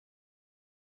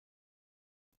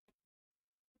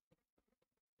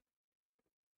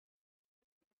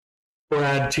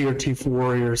Brad, TRT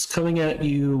Warriors, coming at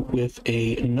you with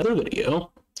another video.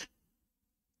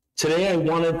 Today I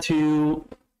wanted to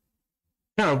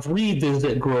kind of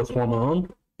revisit growth hormone.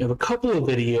 We have a couple of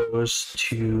videos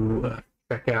to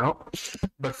check out.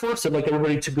 But first, I'd like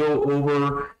everybody to go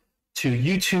over to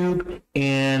YouTube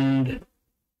and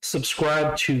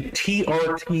subscribe to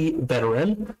TRT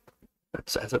Veteran.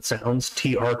 That's as it sounds,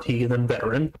 TRT and then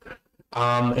Veteran.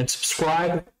 And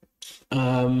subscribe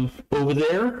over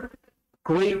there.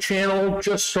 Great channel,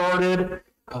 just started.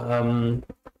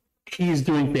 He's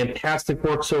doing fantastic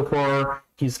work so far.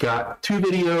 He's got 2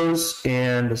 videos,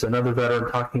 and there's another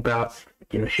veteran talking about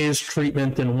his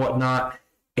treatment and whatnot.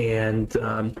 And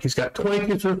he's got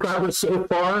 22 subscribers so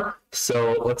far.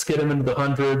 So let's get him into the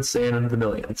hundreds and into the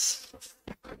millions.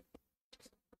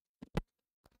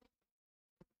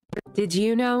 Did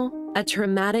you know a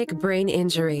traumatic brain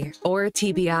injury, or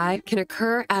TBI, can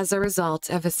occur as a result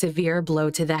of a severe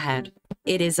blow to the head?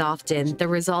 It is often the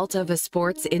result of a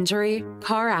sports injury,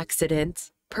 car accident,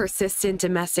 persistent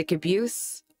domestic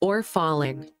abuse, or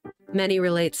falling. Many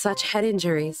relate such head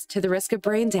injuries to the risk of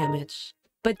brain damage.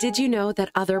 But did you know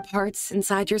that other parts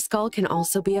inside your skull can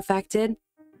also be affected?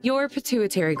 Your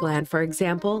pituitary gland, for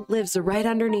example, lives right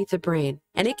underneath the brain,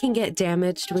 and it can get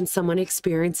damaged when someone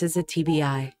experiences a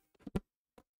TBI.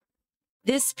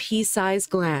 This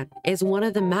pea-sized gland is one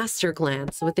of the master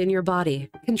glands within your body,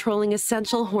 controlling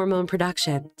essential hormone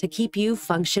production to keep you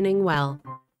functioning well.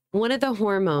 One of the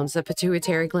hormones the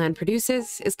pituitary gland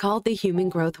produces is called the human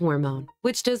growth hormone,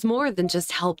 which does more than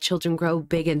just help children grow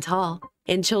big and tall.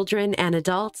 In children and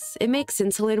adults, it makes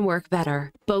insulin work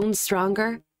better, bones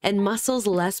stronger, and muscles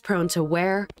less prone to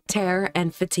wear, tear,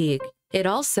 and fatigue. It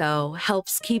also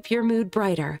helps keep your mood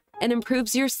brighter and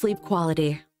improves your sleep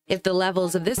quality. If the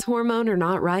levels of this hormone are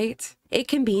not right, it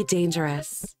can be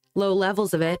dangerous. Low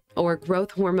levels of it, or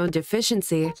growth hormone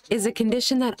deficiency, is a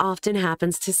condition that often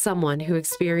happens to someone who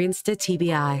experienced a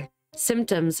TBI.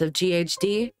 Symptoms of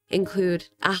GHD include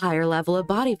a higher level of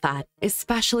body fat,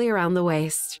 especially around the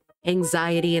waist,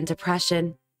 anxiety and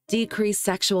depression, decreased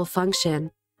sexual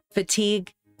function,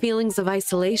 fatigue, feelings of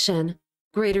isolation,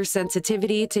 greater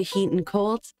sensitivity to heat and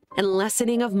cold, and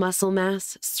lessening of muscle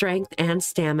mass, strength, and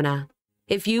stamina.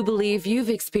 If you believe you've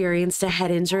experienced a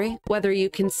head injury, whether you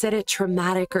consider it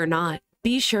traumatic or not,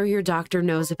 be sure your doctor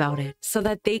knows about it so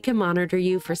that they can monitor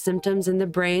you for symptoms in the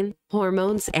brain,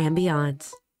 hormones, and beyond.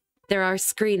 There are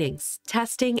screenings,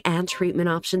 testing, and treatment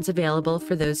options available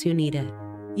for those who need it.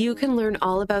 You can learn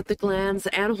all about the glands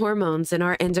and hormones in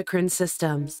our endocrine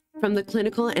systems from the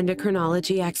clinical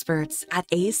endocrinology experts at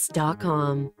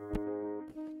ace.com.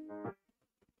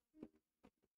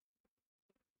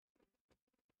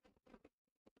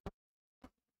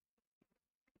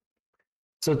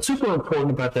 So what's super important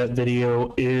about that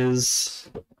video is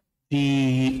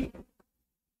the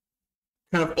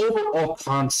kind of overall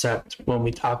concept when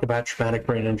we talk about traumatic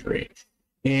brain injury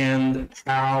and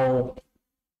how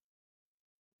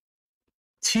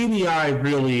TBI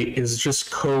really is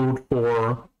just code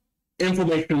for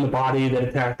inflammation in the body that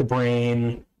attacked the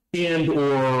brain and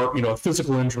or a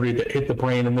physical injury that hit the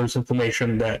brain and there's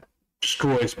inflammation that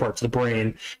destroys parts of the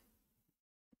brain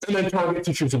and then target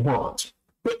tissues and hormones.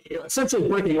 But essentially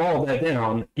breaking all of that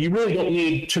down, you really don't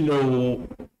need to know,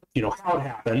 how it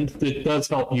happened. It does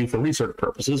help you for research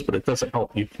purposes, but it doesn't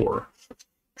help you for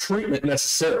treatment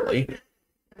necessarily.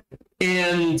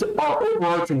 And our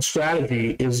overarching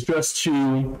strategy is just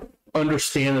to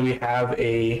understand that we have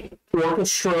a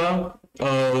orchestra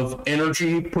of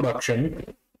energy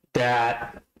production,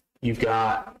 that you've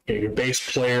got your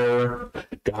bass player,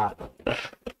 you've got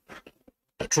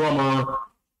a drummer,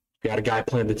 you got a guy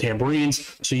playing the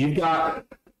tambourines. So you've got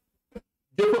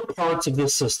different parts of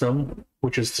this system,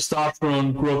 which is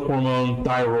testosterone, growth hormone,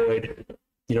 thyroid,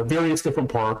 various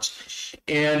different parts.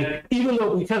 And even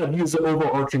though we kind of use the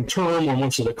overarching term on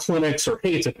most of the clinics, or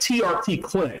hey, it's a TRT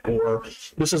clinic, or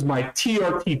this is my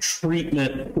TRT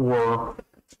treatment for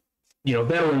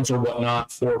veterans or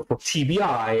whatnot for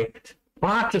TBI, we're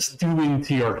not just doing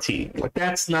TRT. Like,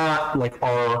 that's not like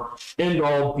our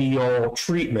end-all be-all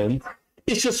treatment.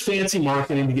 It's just fancy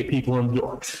marketing to get people in the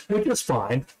door, which is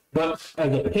fine. But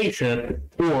as a patient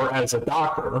or as a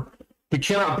doctor, we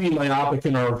cannot be myopic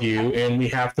in our view, and we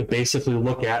have to basically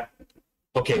look at,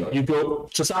 okay,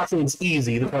 testosterone's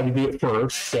easy, that's how you do it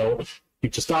first. So you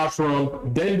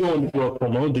testosterone, then go into growth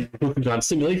hormone, do your glucagon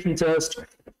stimulation test,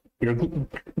 your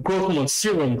growth hormone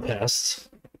serum tests,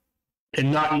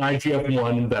 and not an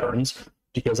IGF-1 in veterans,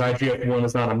 because IGF-1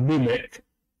 is not a mimic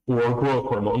for growth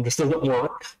hormone just doesn't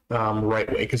work the right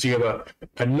way, because you have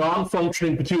a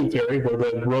non-functioning pituitary where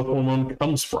the growth hormone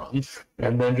comes from,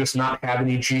 and then just not have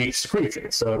any GH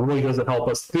secretion. So it really doesn't help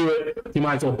us do it. You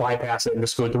might as well bypass it and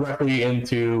just go directly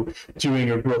into doing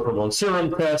your growth hormone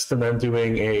serum test and then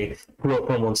doing a growth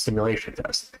hormone stimulation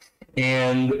test.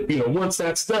 And once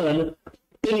that's done,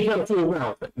 then you kind of fool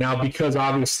around with it. Now, because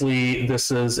obviously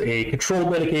this is a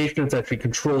controlled medication, it's actually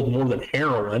controlled more than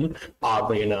heroin,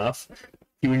 oddly enough.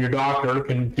 You and your doctor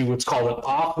can do what's called an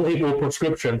off-label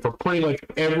prescription for pretty much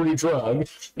every drug,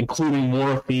 including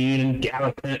morphine and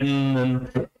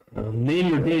gabapentin and name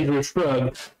your dangerous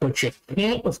drug, but you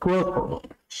can't with growth hormone.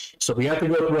 So we have to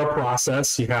go through our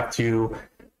process. You have to,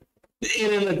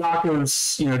 in the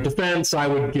doctor's defense, I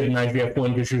would get an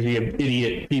IGF-1 because you're the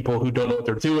idiot people who don't know what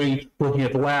they're doing, looking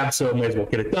at the lab, so may as well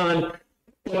get it done.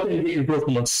 But then get your growth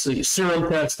hormone serum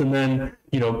test, and then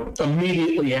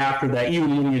immediately after that,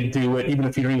 even when you do it, even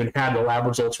if you don't even have the lab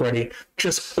results ready,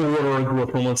 just order a growth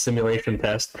hormone stimulation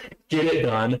test, get it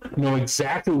done, know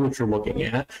exactly what you're looking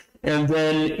at, and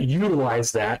then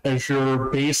utilize that as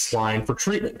your baseline for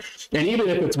treatment. And even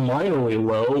if it's minorly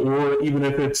low, or even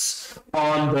if it's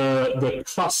on the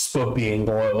cusp of being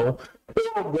low,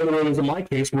 or whether it was in my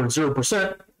case where it's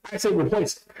 0%, I say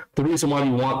replace it. The reason why we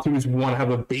want to is we want to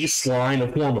have a baseline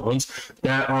of hormones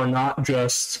that are not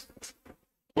just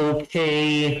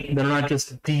okay, that are not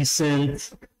just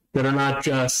decent, that are not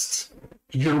just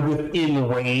you're within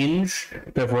range.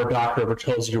 If a doctor ever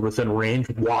tells you you're within range,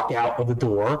 walk out of the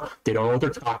door. They don't know what they're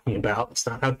talking about. It's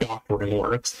not how doctoring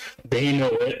works. They know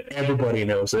it. Everybody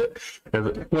knows it.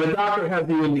 When a doctor has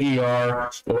you in the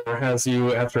ER or has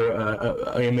you after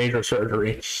a major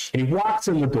surgery, and he walks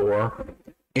in the door,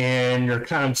 and you're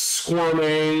kind of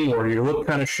squirming or you look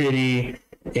kind of shitty,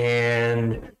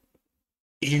 and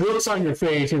he looks on your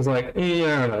face, he's like, I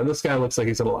don't know, this guy looks like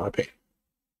he's in a lot of pain.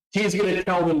 He's going to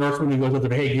tell the nurse when he goes up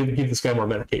there, hey, give this guy more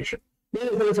medication. He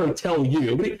doesn't necessarily tell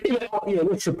you, but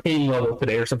what's your pain level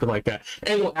today or something like that.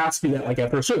 And they'll ask you that like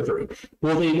after surgery.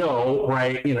 Well, they know,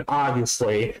 right,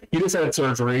 obviously, you just had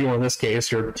surgery, or in this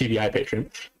case, you're a TBI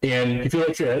patient, and you feel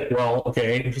like shit, well,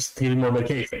 okay, just give him more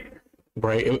medication.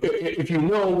 Right? If you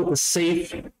know what the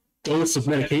safe dose of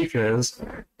medication is,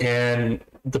 and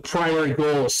the primary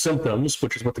goal is symptoms,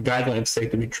 which is what the guidelines say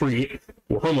that we treat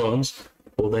for hormones,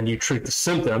 well, then you treat the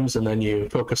symptoms, and then you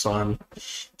focus on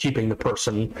keeping the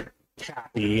person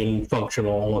happy and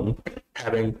functional and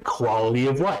having quality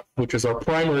of life, which is our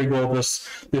primary goal of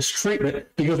this treatment,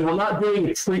 because we're not doing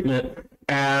a treatment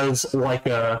as like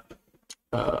a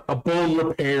bone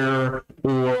repair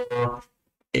or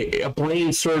a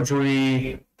brain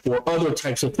surgery or other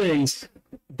types of things.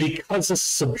 Because this is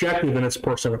subjective and it's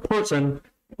person to person,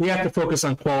 we have to focus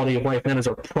on quality of life, and that is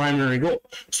our primary goal.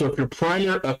 So if your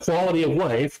primary quality of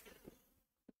life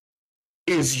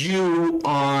is you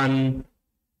on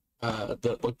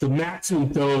the maximum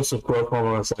dose of growth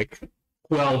hormone is like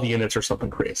 12 units or something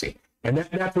crazy, and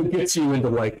that's what gets you into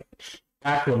like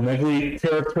acromegaly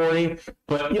territory.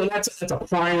 But that's a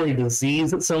primary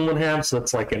disease that someone has, so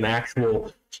it's like an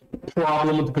actual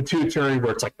problem with the pituitary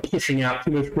where it's like pushing out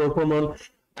too much growth hormone.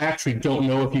 I actually don't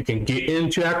know if you can get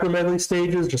into acromegaly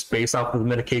stages just based off of the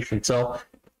medication itself.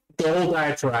 The whole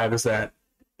diatribe is that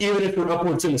even if you're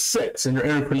upwards into 6 and your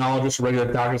endocrinologist or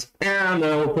regular doctors,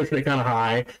 no, we're pushing it kind of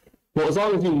high. Well, as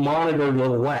long as you monitor the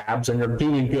labs and you're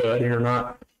doing good and you're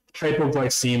not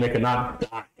hypoglycemic and not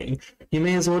dying, you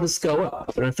may as well just go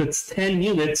up. And if it's 10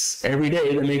 units every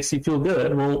day that makes you feel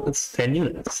good, well, it's 10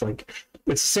 units. Like,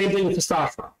 it's the same thing with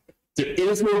testosterone. There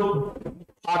is no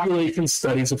population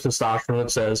studies of testosterone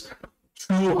that says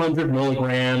 200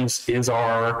 milligrams is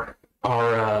our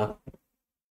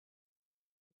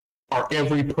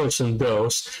every person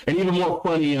dose. And even more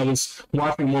funny, I was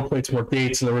watching More Plates, More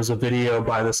Dates, and there was a video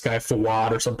by this guy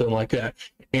Fawad or something like that.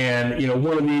 And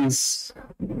one of these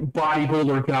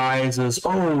bodybuilder guys is,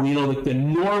 like the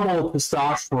normal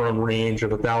testosterone range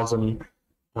of 1,000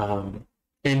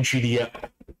 NGDL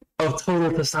of total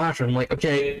testosterone. I'm like,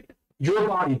 okay, you're a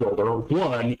bodybuilder.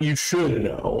 One, you should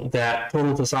know that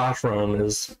total testosterone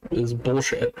is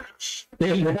bullshit.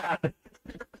 And that,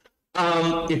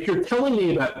 if you're telling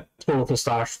me about total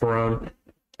testosterone,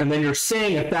 and then you're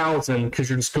saying 1,000 because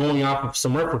you're just going off of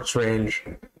some reference range,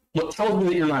 what tells me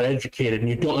that you're not educated and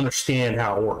you don't understand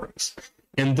how it works.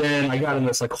 And then I got in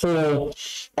this like whole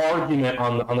argument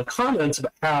on the comments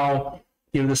about how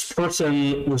this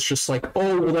person was just like,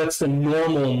 oh, well, that's the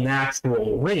normal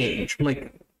natural range. I'm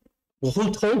like, well,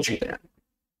 who told you that?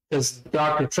 Because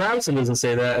Dr. Travison doesn't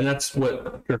say that, and that's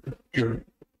what you're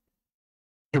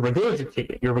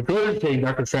regurgitating. You're regurgitating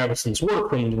Dr. Travison's work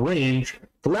from the range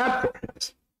the lab court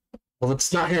has. Well,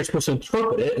 it's not here. It's supposed to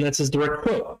interpret it, and that's his direct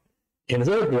quote. And his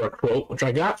other direct quote, which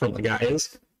I got from the guy,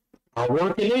 is, our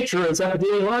work in nature is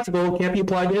epidemiological, can't be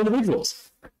applied to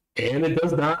individuals. And it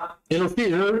does not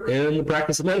interfere in the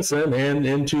practice of medicine and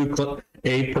into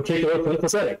a particular clinical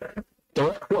setting.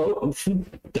 Direct quote from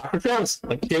Dr. Travis,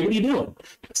 like, okay, what are you doing?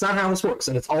 It's not how this works,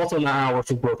 and it's also not how it works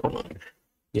with growth hormone.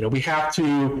 We have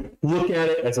to look at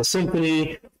it as a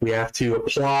symphony. We have to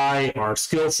apply our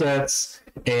skill sets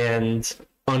and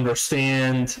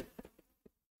understand,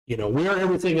 where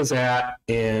everything is at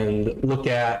and look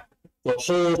at the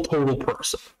whole total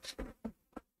person.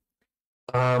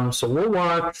 So we'll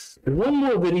watch one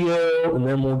more video and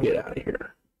then we'll get out of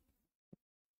here.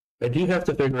 I do have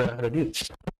to figure out how to do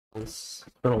this. It's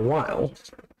been a while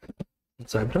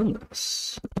since I've done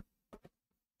this.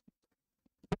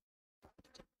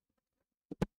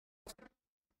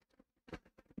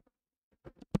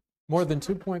 More than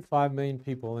 2.5 million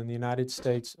people in the United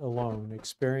States alone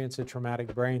experience a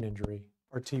traumatic brain injury,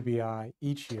 or TBI,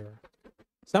 each year.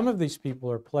 Some of these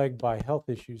people are plagued by health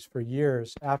issues for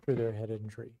years after their head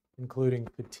injury, including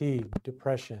fatigue,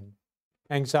 depression,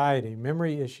 anxiety,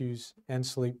 memory issues, and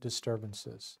sleep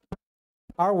disturbances.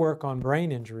 Our work on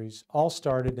brain injuries all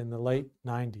started in the late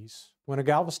 90s when a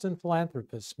Galveston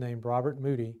philanthropist named Robert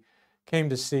Moody came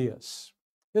to see us.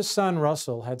 His son,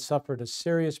 Russell, had suffered a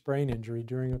serious brain injury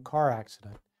during a car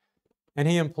accident, and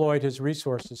he employed his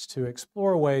resources to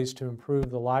explore ways to improve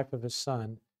the life of his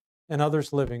son and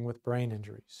others living with brain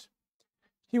injuries.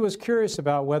 He was curious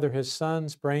about whether his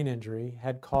son's brain injury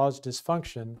had caused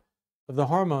dysfunction of the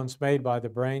hormones made by the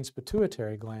brain's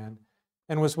pituitary gland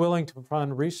and was willing to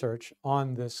fund research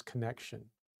on this connection.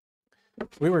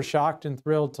 We were shocked and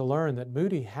thrilled to learn that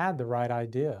Moody had the right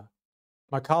idea.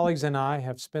 My colleagues and I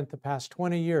have spent the past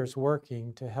 20 years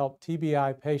working to help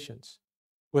TBI patients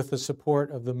with the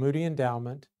support of the Moody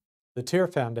Endowment, the TIER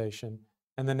Foundation,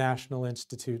 and the National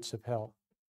Institutes of Health.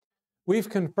 We've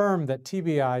confirmed that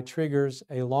TBI triggers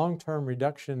a long-term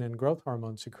reduction in growth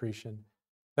hormone secretion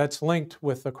that's linked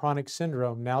with the chronic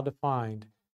syndrome now defined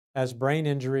as brain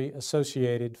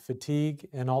injury-associated fatigue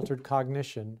and altered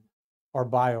cognition, or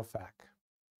BioFAC.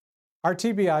 Our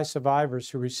TBI survivors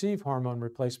who receive hormone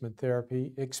replacement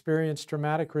therapy experience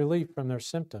dramatic relief from their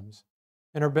symptoms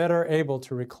and are better able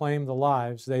to reclaim the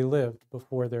lives they lived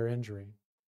before their injury.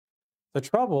 The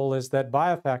trouble is that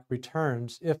BioFAC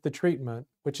returns if the treatment,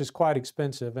 which is quite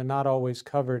expensive and not always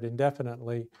covered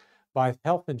indefinitely by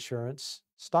health insurance,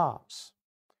 stops.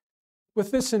 With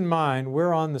this in mind,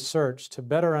 we're on the search to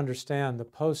better understand the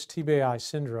post-TBI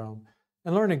syndrome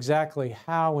and learn exactly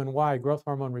how and why growth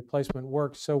hormone replacement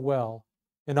works so well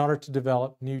in order to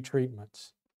develop new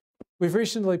treatments. We've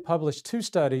recently published 2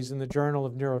 studies in the Journal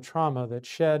of Neurotrauma that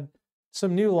shed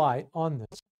some new light on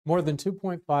this. More than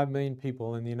 2.5 million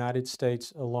people in the United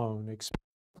States alone.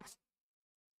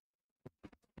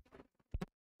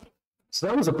 So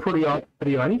that was a pretty awesome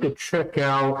video. I need to check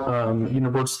out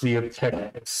University of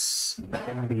Texas,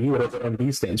 MD, whatever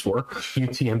MD stands for,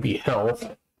 UTMB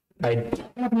Health. I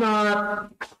have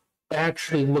not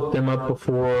actually looked them up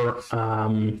before.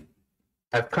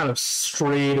 I've kind of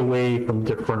strayed away from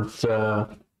different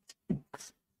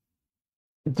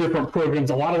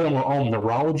programs. A lot of them are all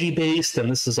neurology based,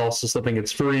 and this is also something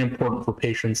that's very important for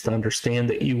patients to understand,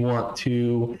 that you want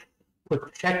to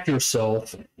protect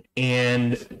yourself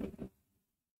and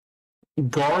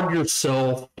guard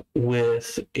yourself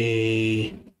with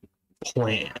a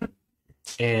plan.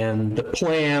 And the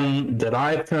plan that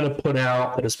I've kind of put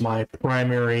out, that is my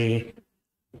primary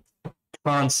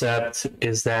concept,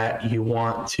 is that you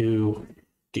want to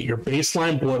get your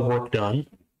baseline blood work done,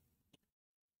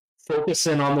 focus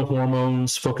in on the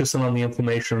hormones, focus in on the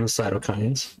inflammation and the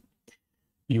cytokines.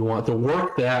 You want to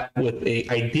work that with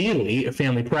ideally a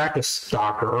family practice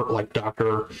doctor, like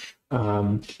Dr.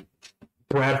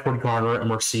 Bradford Garner at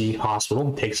Mercy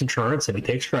Hospital. He takes insurance and he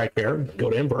takes TRICARE, go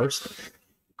to Inverse.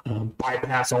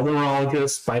 Bypass all the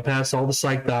neurologists, bypass all the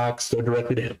psych docs, go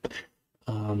directly to him.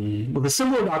 With a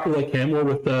similar doctor like him, or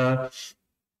with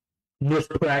nurse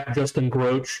prac Justin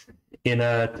Groach in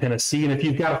Tennessee. And if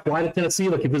you've got to fly to Tennessee,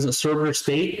 like you visit Surrey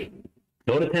State,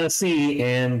 go to Tennessee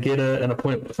and get an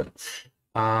appointment with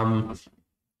him.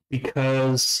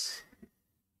 Because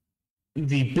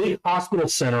the big hospital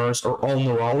centers are all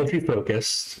neurology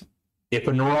focused. If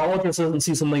a neurologist doesn't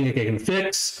see something that they can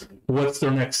fix, what's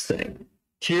their next thing?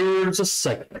 Here's a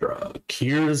psych drug.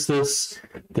 Here's this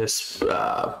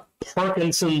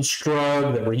Parkinson's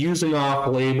drug that we're using off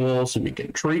label so we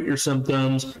can treat your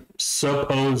symptoms,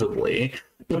 supposedly.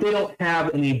 But they don't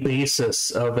have any basis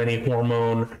of any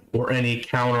hormone or any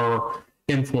counter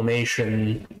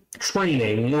inflammation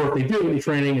training, or if they do any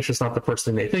training, it's just not the first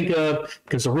thing they think of,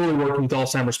 because they're really working with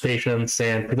Alzheimer's patients,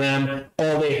 and for them,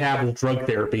 all they have is drug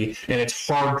therapy, and it's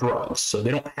hard drugs, so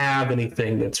they don't have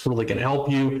anything that's really going to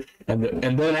help you. And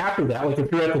then after that, like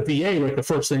if you're at the VA, like the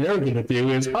first thing they're going to do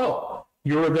is, oh,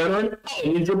 you're a veteran? Oh,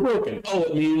 it means you're broken. Oh,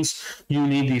 it means you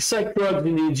need these psych drugs.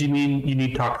 It means you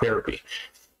need talk therapy.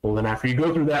 Well, then after you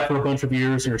go through that for a bunch of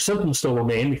years and your symptoms still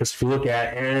remain, because if you look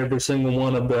at every single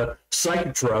one of the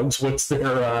psych drugs, what's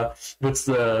the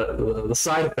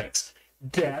side effects?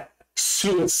 Death,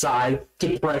 suicide,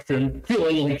 depression,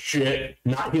 feeling like shit,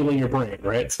 not healing your brain,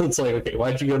 right? So it's like, okay,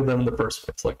 why'd you go to them in the first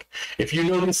place? Like, if you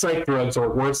know these psych drugs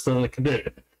are worse than the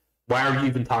condition, why are you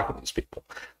even talking to these people?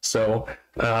 So,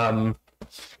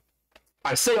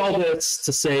 I say all this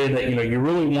to say that, you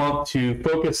really want to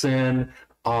focus in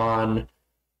on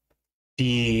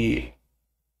the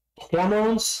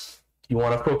hormones, you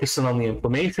want to focus in on the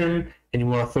inflammation, and you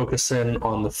want to focus in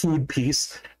on the food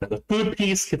piece. Now, the food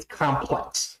piece gets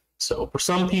complex. So for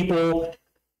some people,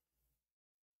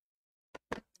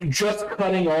 just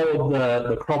cutting all of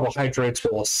the carbohydrates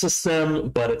will assist them,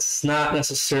 but it's not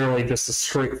necessarily just as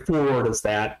straightforward as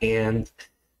that. And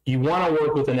you want to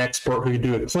work with an expert who can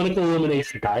do a clinical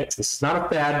elimination diet. This is not a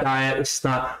fad diet. This is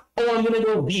not, oh, I'm going to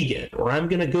go vegan, or I'm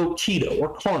going to go keto or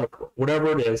carnivore,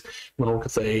 whatever it is. You want to work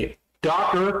with a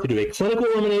doctor to do a clinical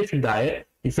elimination diet.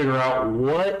 You figure out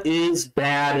what is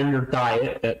bad in your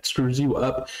diet that screws you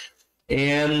up.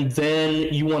 And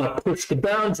then you want to push the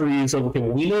boundaries of, okay,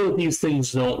 well, we know that these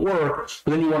things don't work,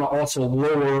 but then you want to also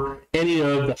lower any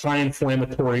of the high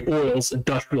inflammatory oils,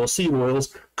 industrial seed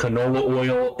oils, canola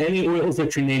oil, any oils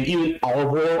that you name, even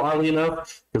olive oil, oddly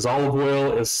enough, because olive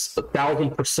oil is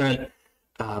 1,000%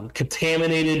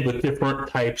 contaminated with different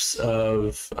types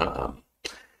of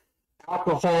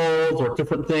alcohols or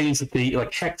different things that they,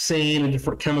 like hexane and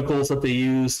different chemicals that they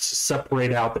use to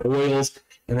separate out the oils.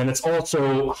 And then it's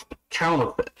also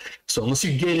counterfeit. So unless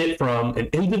you get it from an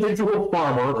individual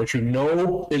farmer that you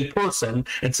know in person,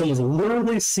 and someone's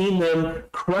literally seen them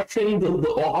crushing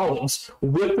the olives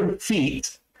with their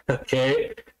feet,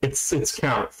 okay, it's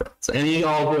counterfeit. So any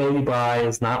olive oil you buy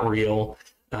is not real.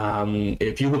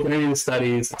 If you look at any of the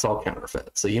studies, it's all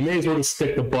counterfeit. So you may as well just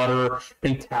stick to butter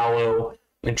and tallow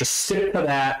and just stick to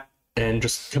that and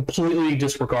just completely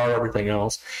disregard everything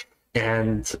else.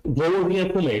 And lower the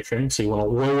inflammation, so you want to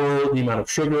lower the amount of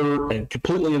sugar and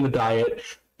completely in the diet,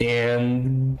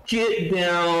 and get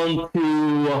down to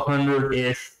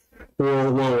 100-ish or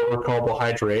lower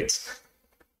carbohydrates.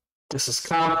 This is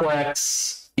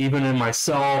complex, even in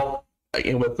myself,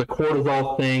 with the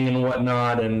cortisol thing and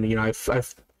whatnot. And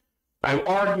I've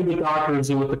argued with doctors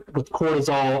with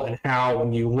cortisol and how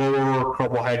when you lower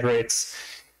carbohydrates,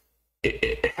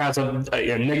 it has a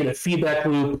negative feedback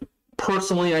loop.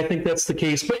 Personally, I think that's the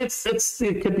case, but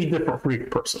it could be different for each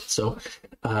person. So,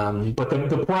 but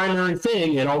the primary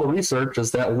thing in all the research is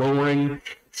that lowering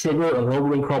sugar and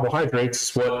lowering carbohydrates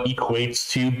is what equates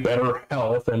to better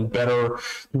health and better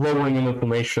lowering of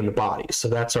inflammation in the body. So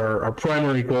that's our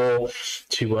primary goal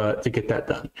to get that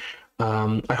done.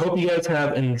 I hope you guys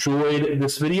have enjoyed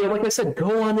this video. Like I said,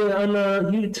 go on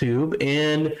YouTube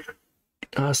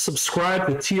and subscribe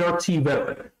to TRT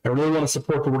Veteran. I really want to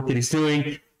support the work that he's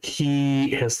doing.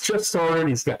 He has just started.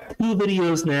 He's got 2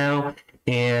 videos now,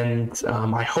 and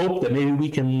I hope that maybe we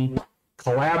can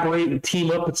collaborate and team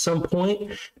up at some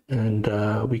point, and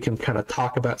we can kind of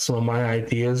talk about some of my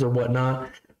ideas or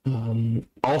whatnot.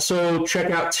 Also,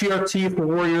 check out TRT for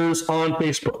Warriors on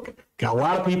Facebook. Got a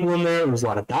lot of people in there. There's a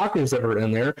lot of doctors that are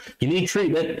in there. You need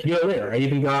treatment, you go there. I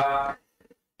even got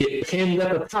it pinned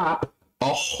at the top, a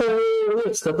whole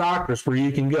list of doctors where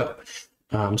you can go.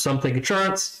 Some take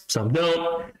insurance, some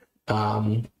don't.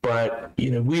 But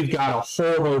we've got a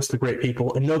whole host of great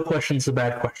people, and no question's a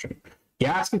bad question. You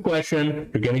ask a question,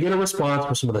 you're going to get a response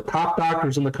from some of the top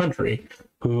doctors in the country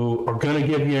who are going to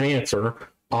give you an answer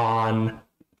on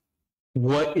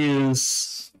what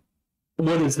is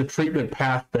the treatment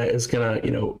path that is going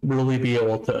to really be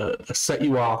able to set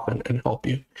you off and help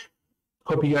you.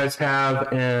 Hope you guys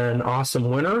have an awesome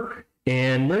winter,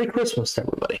 and Merry Christmas to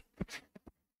everybody.